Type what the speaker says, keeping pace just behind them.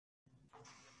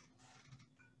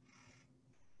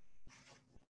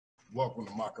Welcome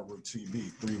to Makaru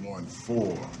TV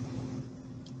 314.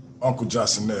 Uncle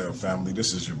Jasanel family,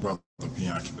 this is your brother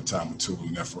Piankhi, Ptah, Mutulu,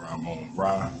 Nefer, Amun,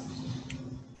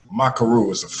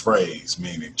 Makaru is a phrase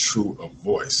meaning true of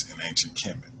voice in Ancient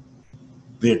Kemet.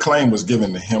 The acclaim was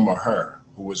given to him or her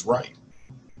who was right.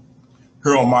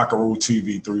 Here on Makaru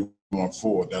TV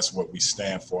 314, that's what we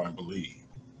stand for and believe.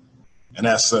 And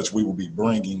as such, we will be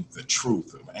bringing the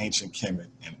truth of Ancient Kemet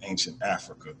and Ancient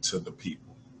Africa to the people.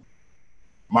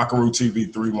 Makaru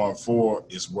TV 314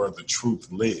 is where the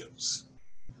truth lives.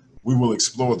 We will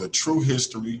explore the true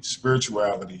history,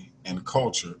 spirituality, and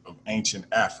culture of ancient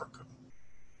Africa,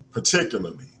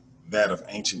 particularly that of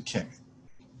Ancient Kemet.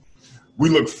 We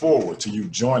look forward to you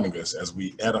joining us as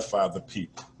we edify the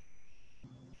people.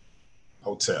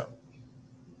 Hotel.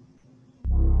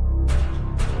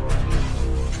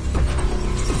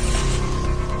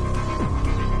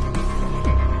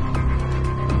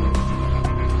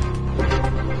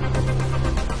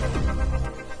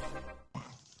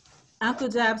 Uncle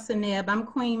Jabsaneb, I'm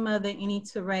Queen Mother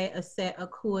Initare, Auset,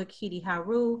 Akua,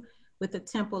 KitiHeru with the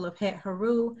Temple of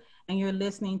Heru, and you're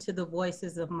listening to the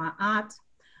voices of Maat.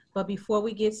 But before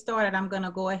we get started, I'm going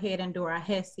to go ahead and do our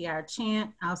Hesi, our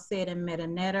chant. I'll say it in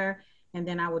Meta-Netter, and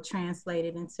then I will translate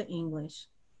it into English.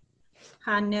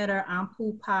 Ha-Netter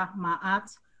Ampu-Pa Maat,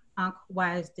 Ankh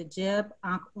wise de Jeb,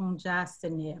 Ankh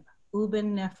Jasaneb,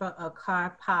 Uben Nefer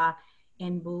Akar Pa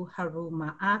Enbu Haru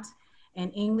Maat. In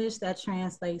English, that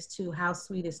translates to how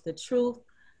sweet is the truth,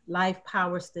 life,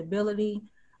 power, stability,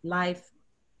 life,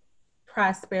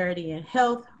 prosperity, and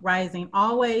health, rising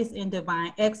always in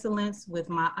divine excellence with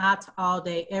Ma'at all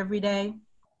day, every day,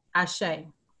 Ashe.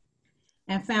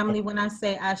 And family, when I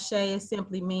say Ashe, it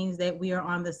simply means that we are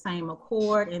on the same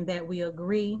accord and that we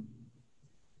agree.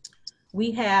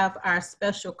 We have our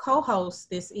special co-host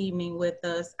this evening with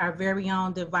us, our very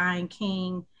own Divine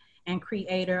King and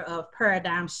creator of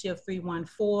Paradigm Shift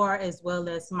 314, as well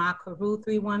as Makaru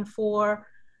 314,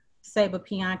 Seba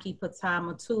Piankhi, Ptah,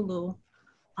 Mutulu,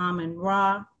 Amun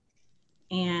Ra.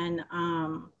 And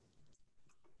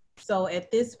so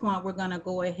at this point, we're gonna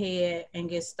go ahead and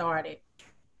get started.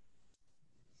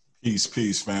 Peace,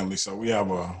 peace, family. So we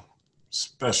have a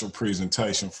special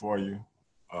presentation for you.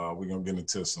 We're gonna get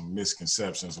into some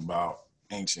misconceptions about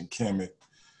Ancient Kemet.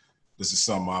 This is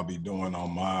something I'll be doing on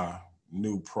my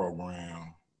new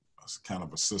program. It's kind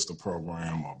of a sister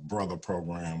program or brother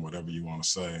program, whatever you want to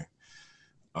say,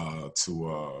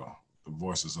 to the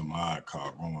Voices of Maat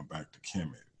called Going Back to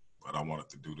Kemet. But I wanted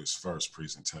to do this first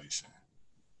presentation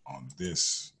on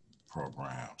this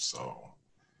program. So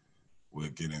we'll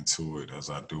get into it as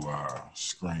I do our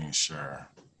screen share.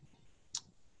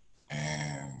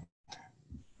 And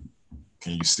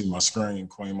can you see my screen,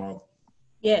 Queen Mother?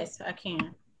 Yes, I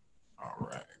can. All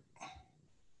right.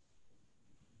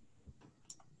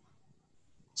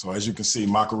 So as you can see,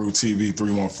 Makaru TV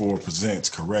 314 presents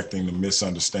Correcting the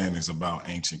Misunderstandings About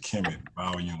Ancient Kemet,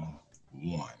 Volume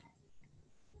 1.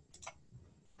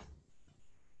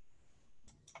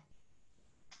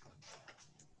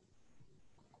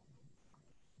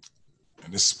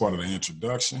 And this is part of the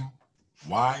introduction.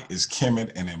 Why is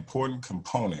Kemet an important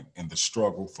component in the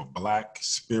struggle for Black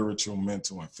spiritual,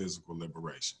 mental, and physical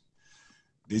liberation?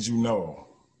 Did you know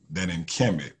that in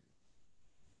Kemet,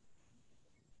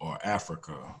 or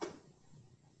Africa,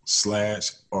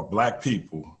 or Black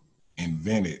people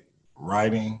invented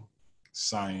writing,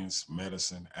 science,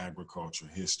 medicine, agriculture,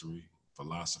 history,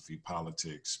 philosophy,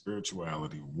 politics,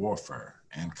 spirituality, warfare,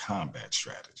 and combat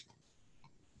strategy?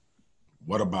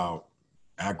 What about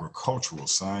agricultural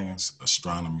science,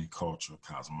 astronomy, culture,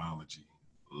 cosmology,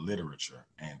 literature,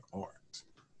 and art?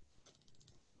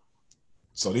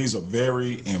 So these are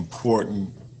very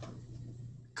important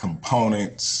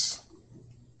components,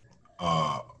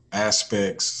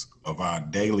 aspects of our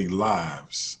daily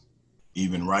lives,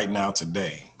 even right now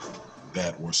today,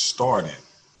 that were started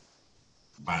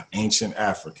by ancient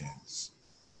Africans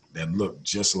that look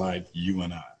just like you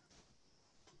and I.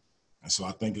 And so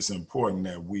I think it's important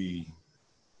that we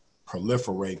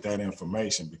proliferate that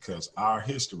information, because our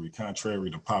history,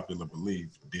 contrary to popular belief,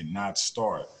 did not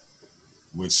start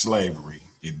with slavery.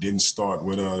 It didn't start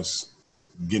with us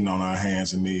getting on our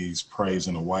hands and knees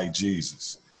praising a white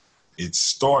Jesus. It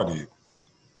started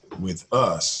with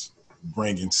us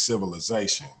bringing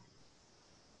civilization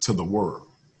to the world.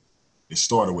 It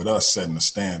started with us setting the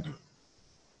standard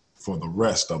for the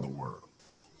rest of the world.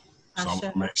 So I'm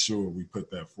gonna make sure we put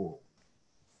that forward.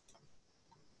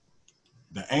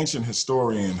 The ancient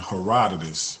historian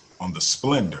Herodotus on the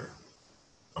splendor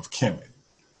of Kemet.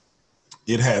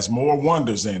 It has more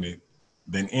wonders in it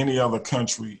than any other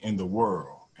country in the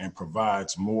world, and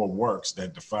provides more works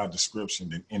that defy description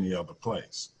than any other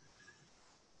place.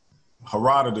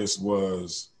 Herodotus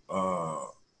was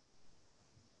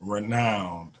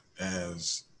renowned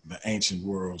as the ancient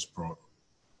world's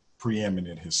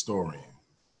preeminent historian.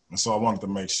 And so I wanted to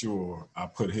make sure I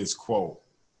put his quote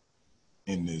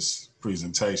in this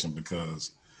presentation,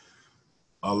 because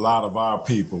a lot of our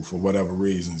people, for whatever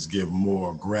reasons, give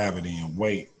more gravity and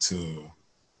weight to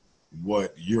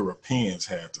what Europeans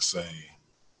had to say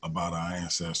about our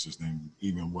ancestors than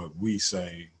even what we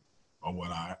say or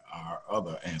what our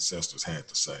other ancestors had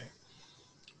to say.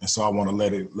 And so I want to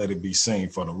let it be seen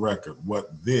for the record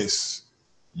what this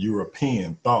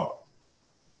European thought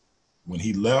when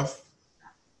he left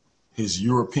his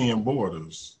European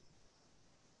borders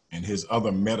and his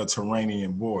other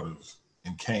Mediterranean borders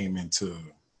and came into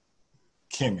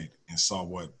Kemet and saw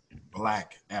what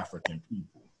Black African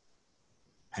people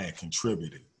had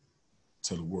contributed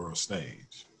to the world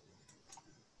stage.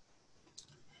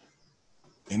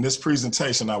 In this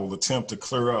presentation, I will attempt to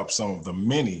clear up some of the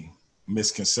many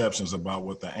misconceptions about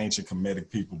what the ancient Kemetic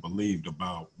people believed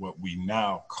about what we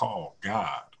now call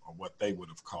God, or what they would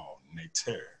have called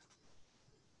Nefer,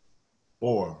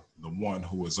 or the one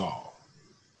who is all,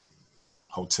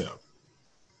 Hotep.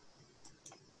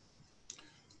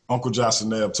 Uncle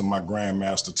Jasaneb to my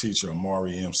grandmaster teacher,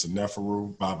 Amari M.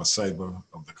 Neferu, Baba Saber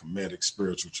of the Kemetic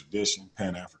spiritual tradition,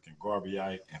 Pan-African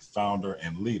Garveyite, and founder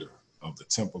and leader of the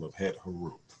Temple of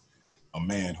Heru, a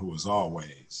man who is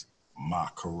always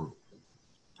Makaru.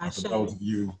 For those of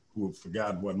you who have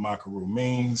forgotten what Makaru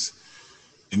means,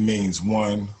 it means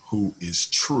one who is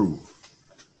true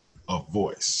of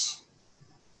voice.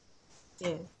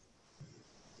 Yeah.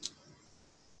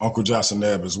 Uncle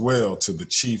Jasaneb as well to the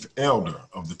chief elder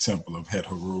of the Temple of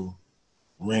Heru,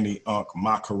 Reni Ankh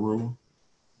Makaru,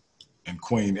 and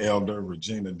Queen Elder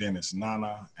Regina Dennis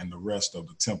Nana, and the rest of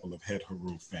the Temple of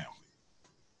Heru family,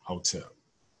 Hotep.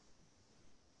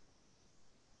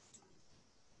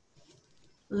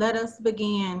 Let us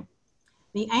begin.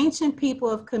 The ancient people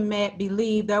of Kemet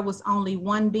believed there was only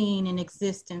one being in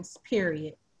existence,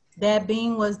 period. That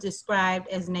being was described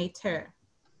as Nefer.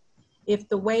 If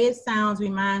the way it sounds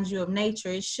reminds you of nature,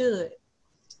 it should,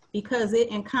 because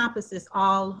it encompasses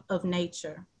all of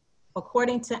nature.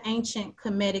 According to ancient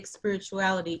Kemetic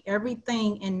spirituality,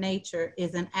 everything in nature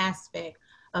is an aspect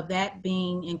of that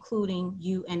being, including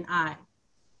you and I.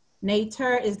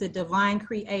 Nefer is the divine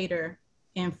creator,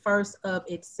 and first of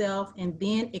itself, and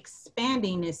then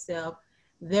expanding itself,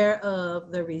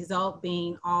 thereof, the result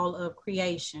being all of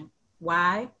creation.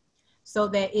 Why? So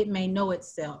that it may know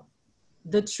itself.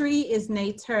 The tree is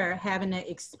Nefer, having an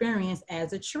experience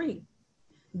as a tree.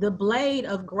 The blade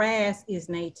of grass is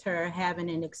Nefer, having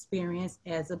an experience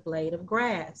as a blade of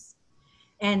grass.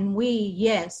 And we,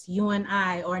 yes, you and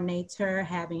I are Nefer,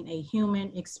 having a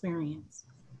human experience.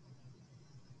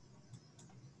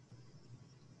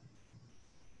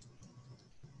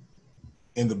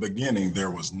 In the beginning, there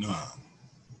was none.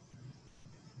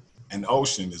 An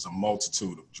ocean is a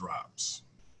multitude of drops.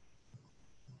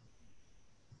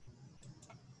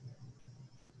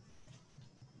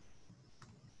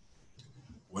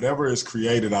 Whatever is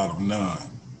created out of none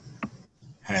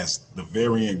has the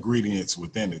very ingredients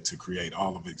within it to create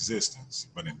all of existence,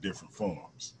 but in different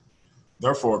forms.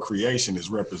 Therefore, creation is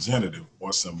representative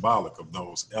or symbolic of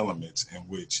those elements in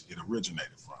which it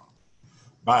originated from.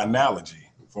 By analogy,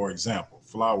 for example,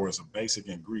 flour is a basic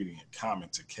ingredient common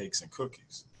to cakes and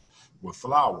cookies. With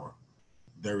flour,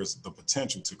 there is the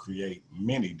potential to create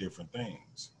many different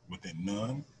things. Within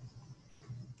none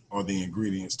are the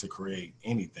ingredients to create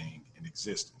anything in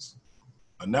existence.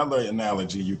 Another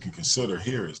analogy you can consider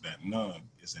here is that none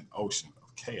is an ocean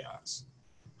of chaos.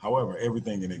 However,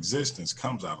 everything in existence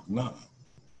comes out of none.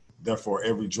 Therefore,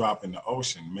 every drop in the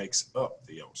ocean makes up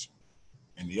the ocean,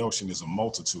 and the ocean is a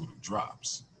multitude of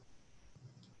drops.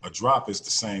 A drop is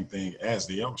the same thing as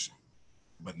the ocean,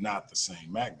 but not the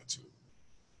same magnitude.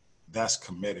 That's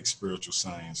Kemetic spiritual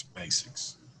science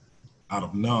basics. Out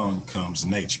of none comes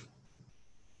nature,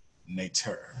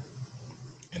 Nefer,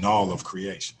 and all of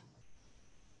creation.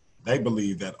 They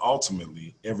believe that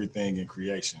ultimately everything in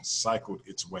creation cycled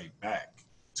its way back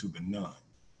to the none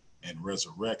and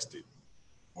resurrected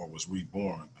or was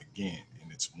reborn again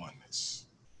in its oneness.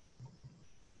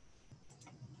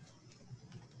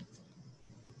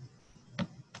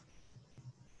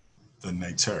 The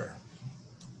Nefer.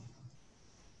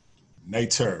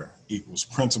 Nefer equals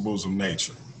principles of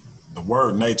nature. The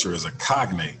word nature is a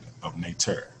cognate of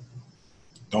Nefer.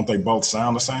 Don't they both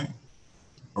sound the same?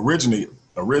 Originally,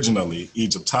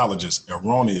 Egyptologists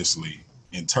erroneously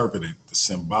interpreted the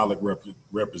symbolic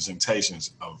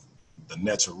representations of the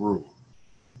Neteru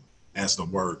as the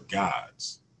word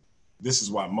gods. This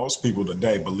is why most people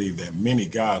today believe that many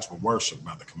gods were worshipped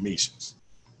by the Kemetians.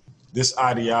 This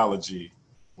ideology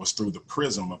was through the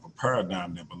prism of a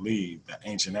paradigm that believed that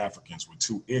ancient Africans were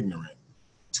too ignorant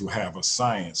to have a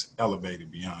science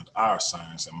elevated beyond our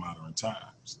science in modern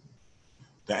times.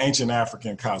 The ancient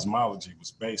African cosmology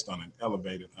was based on an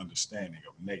elevated understanding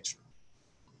of nature.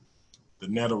 The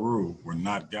Neteru were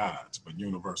not gods, but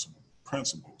universal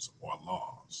principles or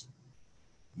laws.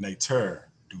 Neter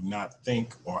do not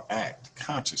think or act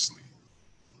consciously.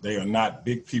 They are not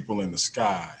big people in the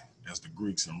sky, as the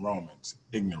Greeks and Romans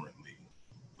ignorantly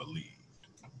believed.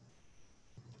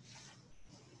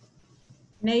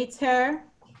 Neter,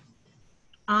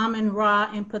 Amun, Ra,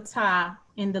 and Ptah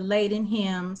in the Latin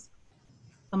hymns,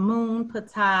 Amun,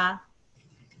 Ptah,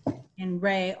 and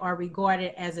Re are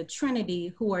regarded as a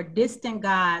trinity who are distant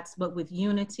gods, but with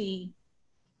unity,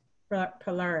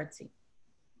 polarity.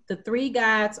 The three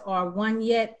gods are one,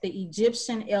 yet the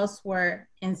Egyptian elsewhere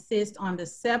insist on the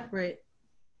separate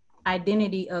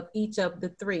identity of each of the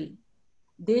three.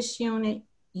 This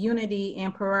unity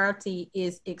and plurality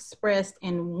is expressed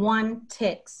in one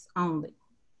text only.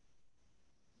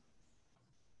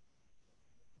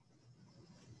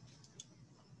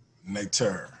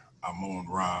 Neter, Amun,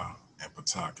 Ra, and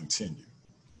Ptah continue.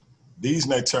 These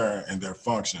Neter and their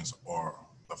functions are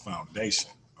the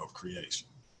foundation of creation.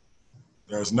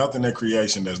 There is nothing in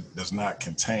creation that does not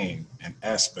contain an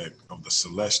aspect of the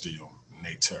celestial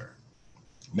Neter.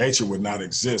 Nature would not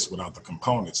exist without the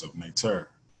components of Neter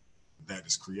that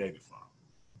is created from.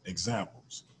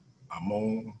 Examples: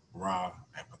 Amun, Ra,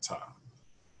 and Ptah.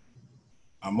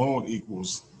 Amun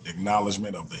equals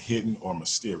acknowledgement of the hidden or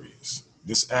mysterious.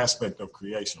 This aspect of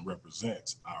creation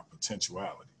represents our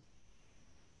potentiality.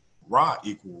 Ra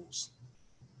equals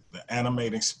the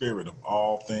animating spirit of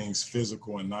all things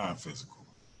physical and non-physical.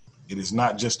 It is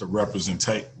not just a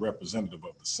representative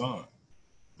of the sun.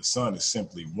 The sun is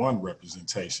simply one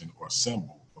representation or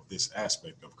symbol of this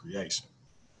aspect of creation,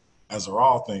 as are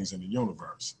all things in the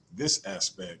universe. This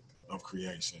aspect of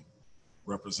creation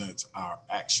represents our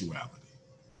actuality.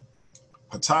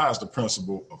 Ptah is the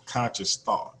principle of conscious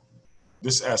thought.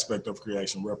 This aspect of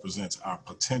creation represents our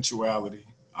potentiality,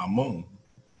 Amun,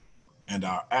 and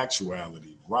our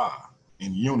actuality, Ra,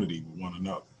 in unity with one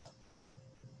another.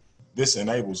 This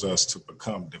enables us to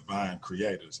become divine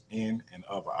creators in and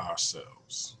of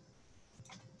ourselves.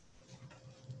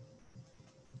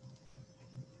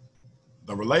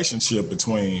 The relationship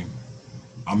between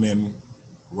Amun,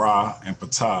 Ra, and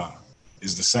Ptah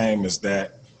is the same as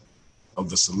that of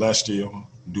the celestial,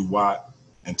 duat,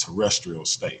 and terrestrial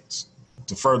states.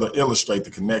 To further illustrate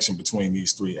the connection between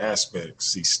these three aspects,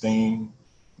 see steam,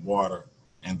 water,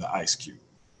 and the ice cube.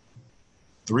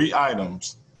 Three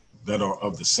items that are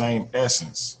of the same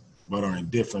essence, but are in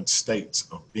different states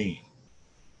of being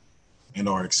and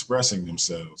are expressing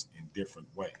themselves in different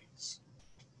ways.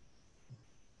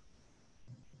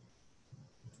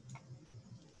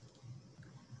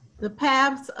 The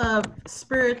paths of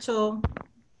spiritual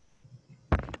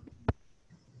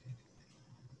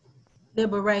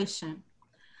liberation.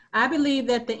 I believe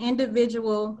that the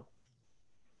individual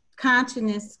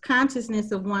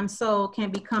consciousness of one's soul can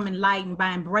become enlightened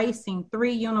by embracing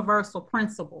three universal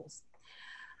principles,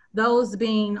 those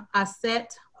being Auset,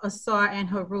 Asar, and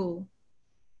Heru.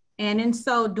 And in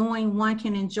so doing, one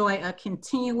can enjoy a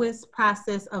continuous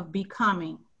process of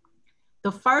becoming.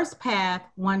 The first path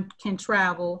one can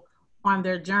travel on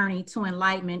their journey to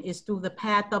enlightenment is through the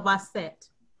path of Auset,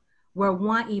 where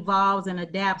one evolves and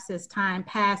adapts as time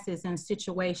passes and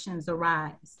situations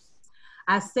arise.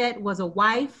 Auset was a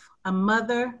wife, a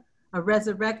mother, a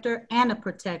resurrector, and a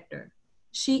protector.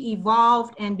 She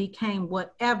evolved and became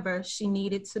whatever she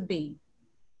needed to be.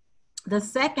 The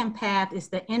second path is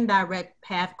the indirect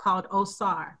path called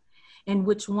Osar, in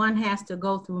which one has to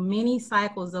go through many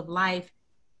cycles of life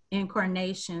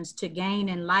incarnations to gain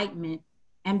enlightenment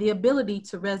and the ability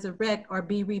to resurrect or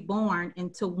be reborn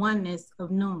into oneness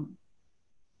of Nun.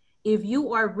 If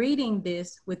you are reading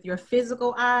this with your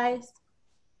physical eyes,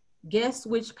 guess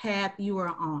which path you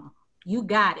are on? You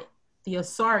got it, the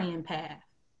Osarian path.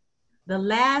 The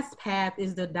last path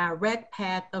is the direct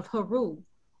path of Heru,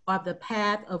 or the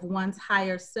path of one's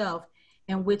higher self,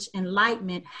 in which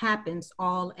enlightenment happens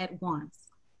all at once.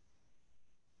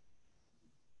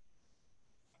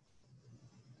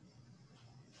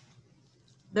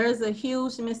 There's a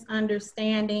huge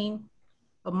misunderstanding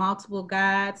of multiple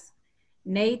gods.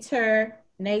 Nature,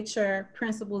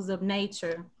 principles of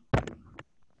nature,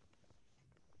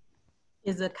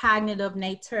 is a cognitive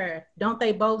nature. Don't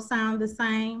they both sound the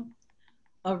same?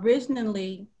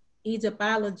 Originally,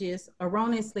 Egyptologists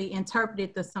erroneously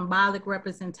interpreted the symbolic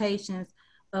representations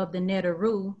of the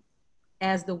Neteru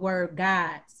as the word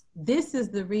gods. This is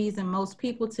the reason most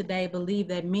people today believe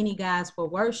that many gods were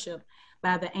worshipped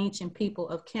by the ancient people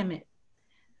of Kemet.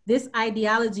 This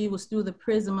ideology was through the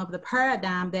prism of the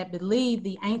paradigm that believed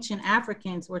the ancient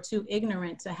Africans were too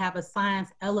ignorant to have a science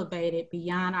elevated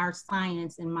beyond our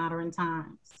science in modern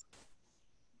times.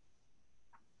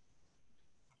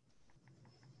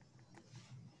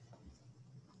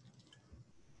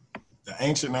 The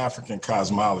ancient African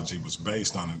cosmology was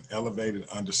based on an elevated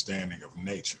understanding of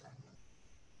nature.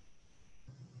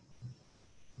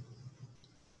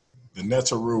 The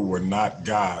Neteru were not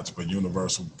gods, but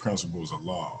universal principles or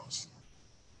laws.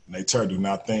 Neter do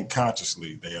not think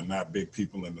consciously. They are not big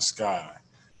people in the sky,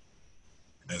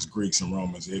 as Greeks and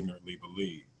Romans ignorantly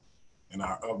believed. In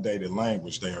our updated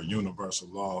language, they are universal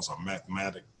laws or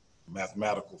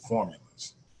mathematical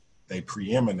formulas. They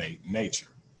preeminate nature,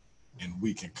 and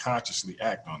we can consciously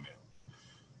act on them.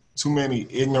 Too many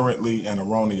ignorantly and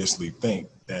erroneously think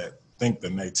the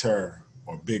Neter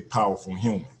are big, powerful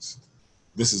humans.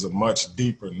 This is a much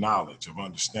deeper knowledge of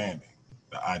understanding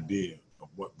the idea of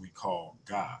what we call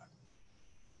God.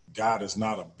 God is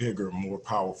not a bigger, more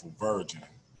powerful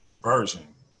version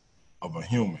of a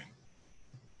human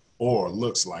or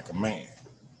looks like a man.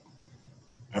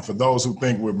 And for those who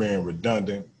think we're being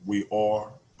redundant, we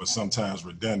are, but sometimes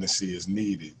redundancy is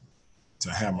needed to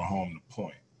hammer home the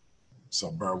point.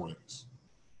 So bear with us.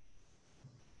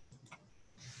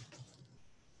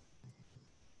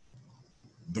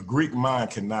 The Greek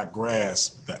mind cannot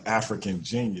grasp the African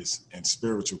genius and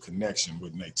spiritual connection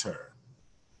with Neter.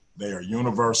 They are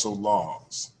universal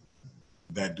laws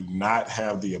that do not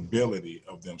have the ability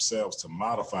of themselves to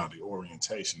modify the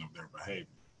orientation of their behavior.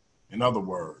 In other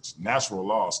words, natural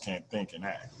laws can't think and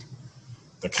act.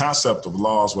 The concept of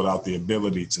laws without the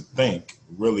ability to think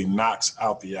really knocks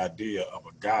out the idea of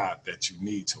a God that you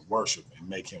need to worship and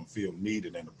make him feel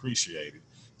needed and appreciated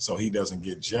so he doesn't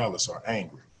get jealous or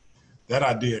angry. That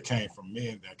idea came from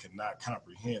men that could not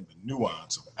comprehend the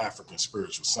nuance of African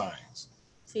spiritual science.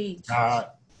 Teach.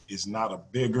 God is not a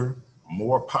bigger,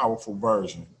 more powerful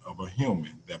version of a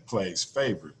human that plays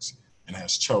favorites and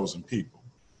has chosen people.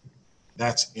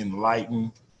 That's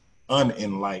enlightened,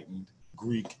 unenlightened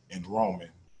Greek and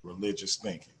Roman religious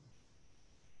thinking.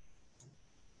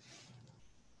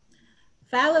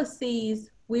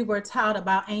 Fallacies we were taught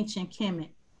about ancient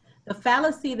Kemet. The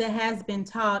fallacy that has been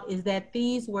taught is that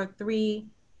these were three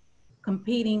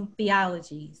competing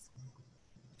theologies.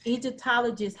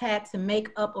 Egyptologists had to make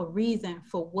up a reason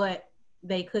for what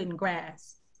they couldn't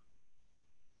grasp.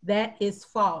 That is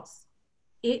false.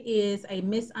 It is a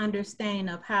misunderstanding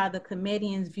of how the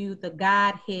Kemetians viewed the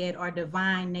Godhead or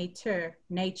divine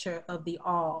nature of the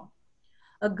all.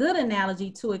 A good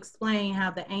analogy to explain how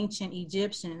the ancient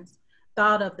Egyptians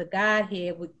thought of the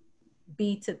Godhead would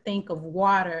be to think of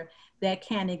water that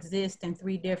can exist in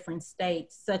three different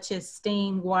states, such as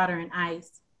steam, water, and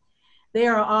ice. They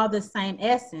are all the same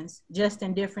essence, just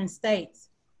in different states.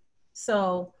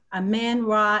 So Amun,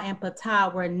 Ra, and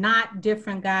Ptah were not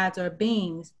different gods or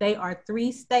beings. They are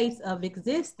three states of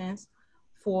existence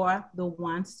for the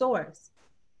one source.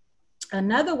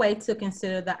 Another way to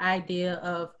consider the idea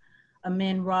of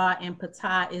Amun, Ra, and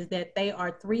Ptah is that they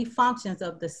are three functions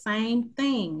of the same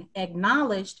thing,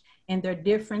 acknowledged in their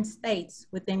different states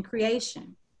within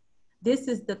creation. This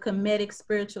is the Kemetic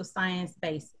spiritual science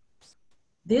basis.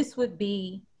 This would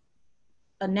be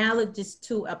analogous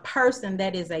to a person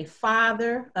that is a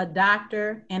father, a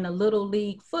doctor, and a little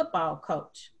league football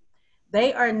coach.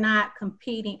 They are not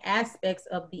competing aspects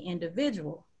of the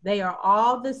individual. They are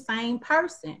all the same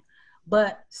person,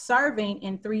 but serving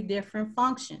in three different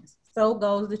functions. So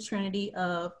goes the trinity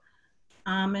of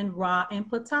Amun, Ra, and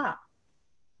Ptah.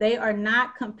 They are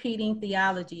not competing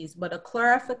theologies, but a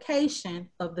clarification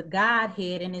of the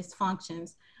Godhead and its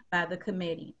functions by the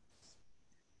Kemetians.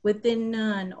 Within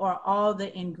none are all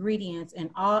the ingredients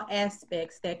and all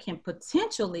aspects that can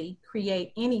potentially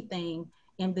create anything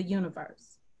in the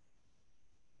universe.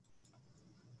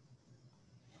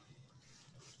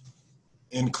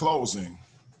 In closing,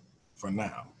 for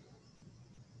now,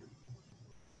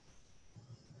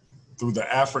 through the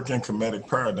African Kemetic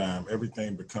paradigm,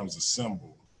 everything becomes a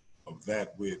symbol of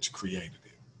that which created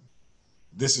it.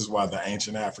 This is why the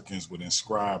ancient Africans would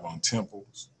inscribe on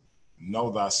temples,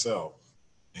 "Know thyself,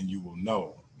 and you will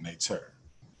know Neter."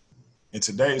 In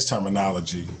today's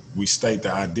terminology, we state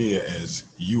the idea as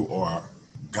you are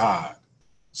God/goddess.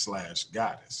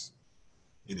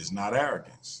 It is not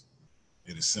arrogance.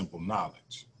 It is simple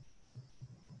knowledge.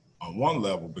 On one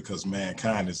level, because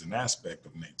mankind is an aspect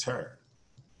of Neter,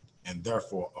 and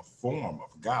therefore a form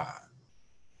of God.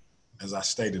 As I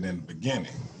stated in the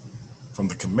beginning, from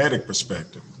the Kemetic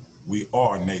perspective, we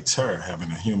are Initare,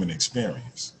 having a human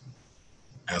experience.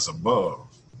 As above,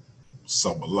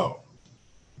 so below.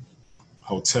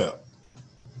 Hotep,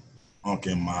 Ankh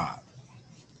and Maat.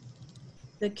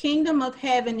 The kingdom of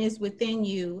heaven is within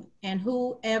you, and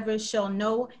whoever shall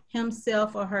know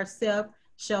himself or herself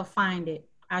shall find it.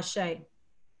 Ashe.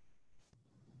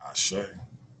 Ashe. And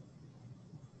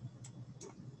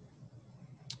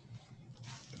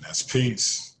that's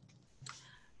peace.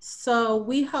 So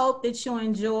we hope that you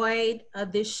enjoyed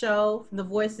this show, The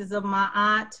Voices of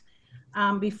Maat.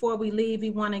 Before we leave, we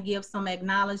want to give some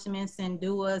acknowledgments and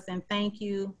duas and thank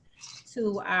you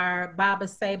to our Baba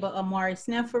Saber Amari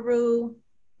Sneferu,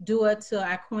 dua to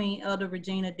our Queen Elder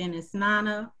Regina Dennis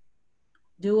Nana,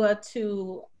 dua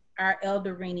to our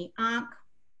Elder Rini Ankh,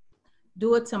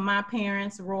 dua to my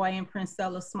parents, Roy and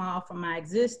Princella Small, for my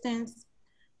existence,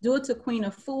 dua to Queen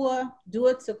Afua,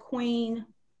 dua to Queen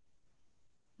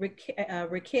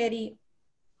Ricketti.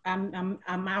 I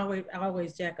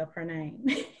always jack up her name.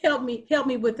 help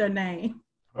me with her name.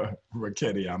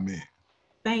 Ricketti, Amen.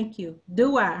 Thank you.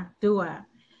 Dua.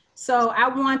 So I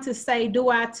want to say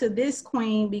dua to this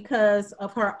queen because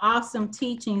of her awesome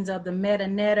teachings of the meta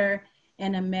netter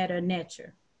and the meta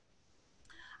netter.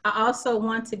 I also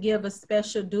want to give a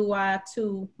special dua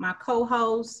to my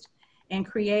co-host and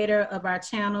creator of our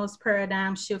channels,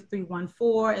 Paradigm Shift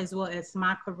 314, as well as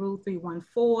Makaru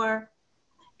 314.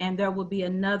 And there will be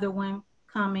another one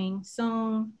coming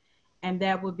soon. And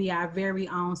that will be our very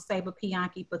own Saber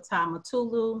Piankhi Ptah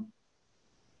Mutulu,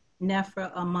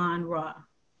 Nefer Amun Ra.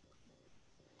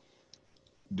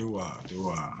 Dua.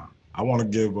 I want to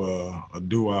give a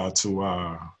dua to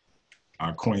our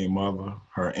Queen Mother,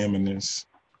 Her Eminence,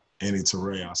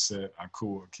 Initare, Auset,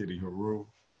 Akua, KitiHeru.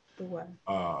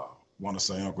 Want to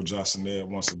say Uncle Jacinette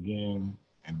once again,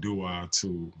 and dua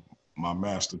to my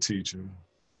master teacher,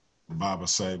 Baba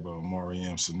Saber,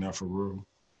 Mariam Neferu.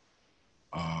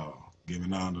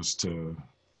 Giving honors to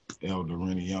Elder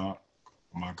Rini Ankh,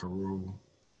 Makaru,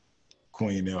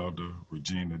 Queen Elder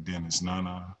Regina Dennis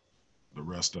Nana, the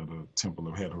rest of the Temple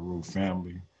of Heru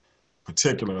family.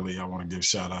 Particularly, I want to give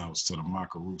shout outs to the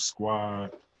Makaru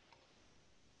squad,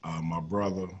 my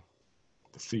brother,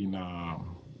 the Phenom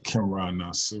Kimra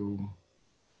Naswt,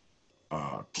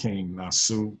 King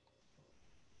Naswt,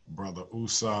 brother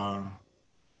Usar,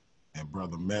 and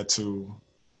brother Metu.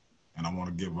 And I want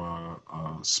to give a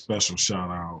special shout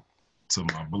out to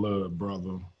my blood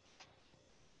brother,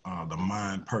 the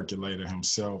mind percolator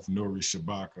himself, Nuri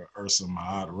Shabaka Ursa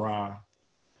Ma'at Ra.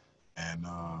 And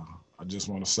I just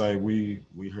want to say we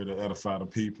here to edify the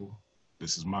people.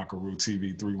 This is Makaru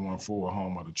TV 314,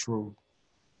 home of the truth.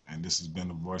 And this has been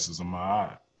the Voices of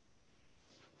Ma'at.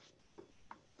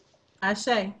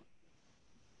 Ashe.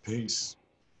 Peace.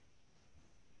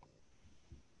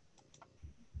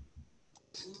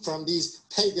 From these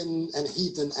pagan and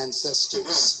heathen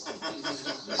ancestors.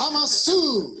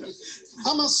 Hamasu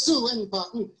enpa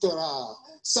untara,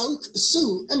 sauk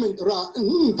su ementra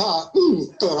unpa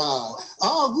untara,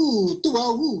 awu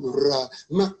tuawura,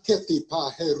 maketi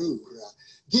pa herura.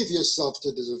 Give yourself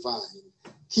to the divine.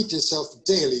 Keep yourself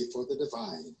daily for the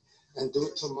divine, and do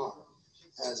it tomorrow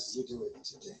as you do it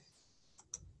today.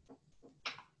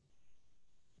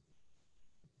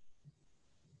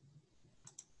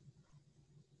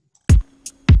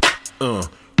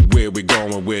 Where we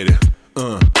going with it?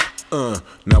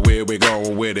 Now where we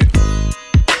going with it?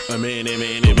 Where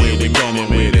we going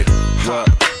with it? What?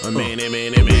 Where we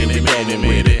going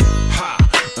with it?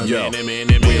 Yo,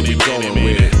 where we going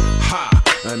with it?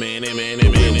 Where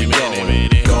we going?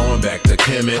 Going back to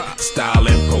Kemet,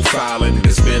 styling, profiling.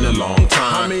 It's been a long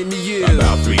time. How many years?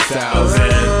 About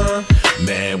 3,000.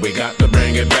 Man, we got to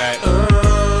bring it back.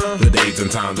 The days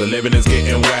and times of living is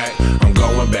getting whack. I'm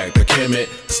going back to Kemet,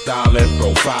 styling,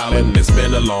 profiling. It's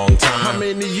been a long time. How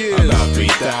many years? About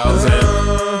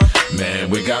 3,000. Man,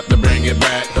 we got to bring it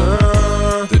back.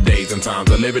 The days and times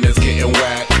of living is getting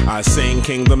whack. I seen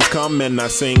kingdoms come and I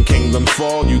seen kingdoms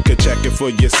fall. You could check it for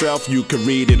yourself. You could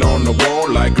read it on the wall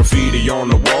like graffiti on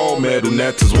the wall. Metal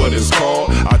nets is what it's called.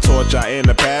 I taught y'all in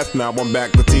the past. Now I'm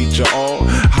back to teach you all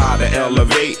how to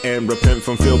elevate and repent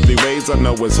from filthy ways. I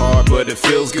know it's hard, but it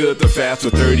feels good to fast for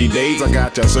 30 days. I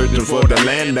got y'all searching for the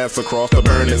land that's across the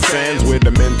burning sands, where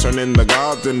the men turn into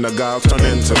gods and the gods turn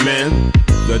into men.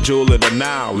 The jewel of the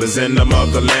Nile is in the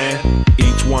motherland.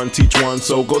 Each one teach one,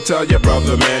 so go tell your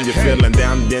brother, man. You're feeling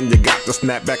down, then you got to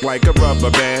snap back like a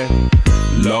rubber band.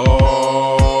 Lord,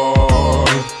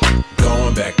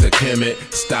 going back to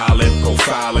Kemet, styling,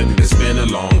 profiling. It's been a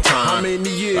long time. How many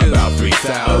years? About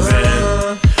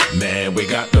 3,000. Man, we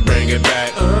got to bring it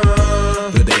back.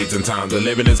 The days and times of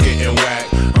living is getting whack.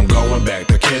 I'm going back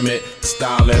to Kemet,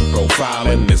 styling,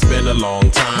 profiling. It's been a long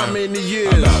time. How many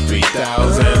years? About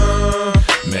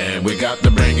 3,000. Man, we got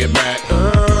to bring it back.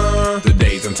 The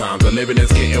days and times of living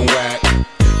is getting whack.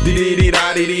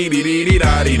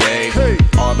 Hey.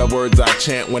 All the words I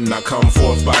chant when I come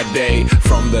forth by day.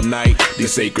 From the night,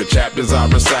 these sacred chapters I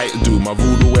recite. Do my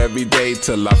voodoo every day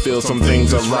till I feel some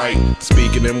things are right.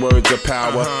 Speaking in words of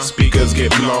power, speakers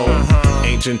get blown.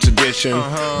 Ancient tradition,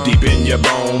 deep in your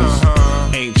bones.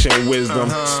 Ancient wisdom,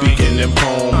 speaking in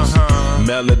poems.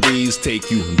 Melodies take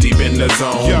you deep in the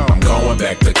zone. I'm going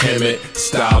back to Kemet,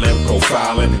 styling,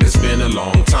 profiling. It's been a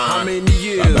long time. How many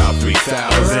years? About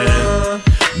 3,000.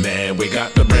 Man, we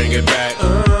got to bring it back.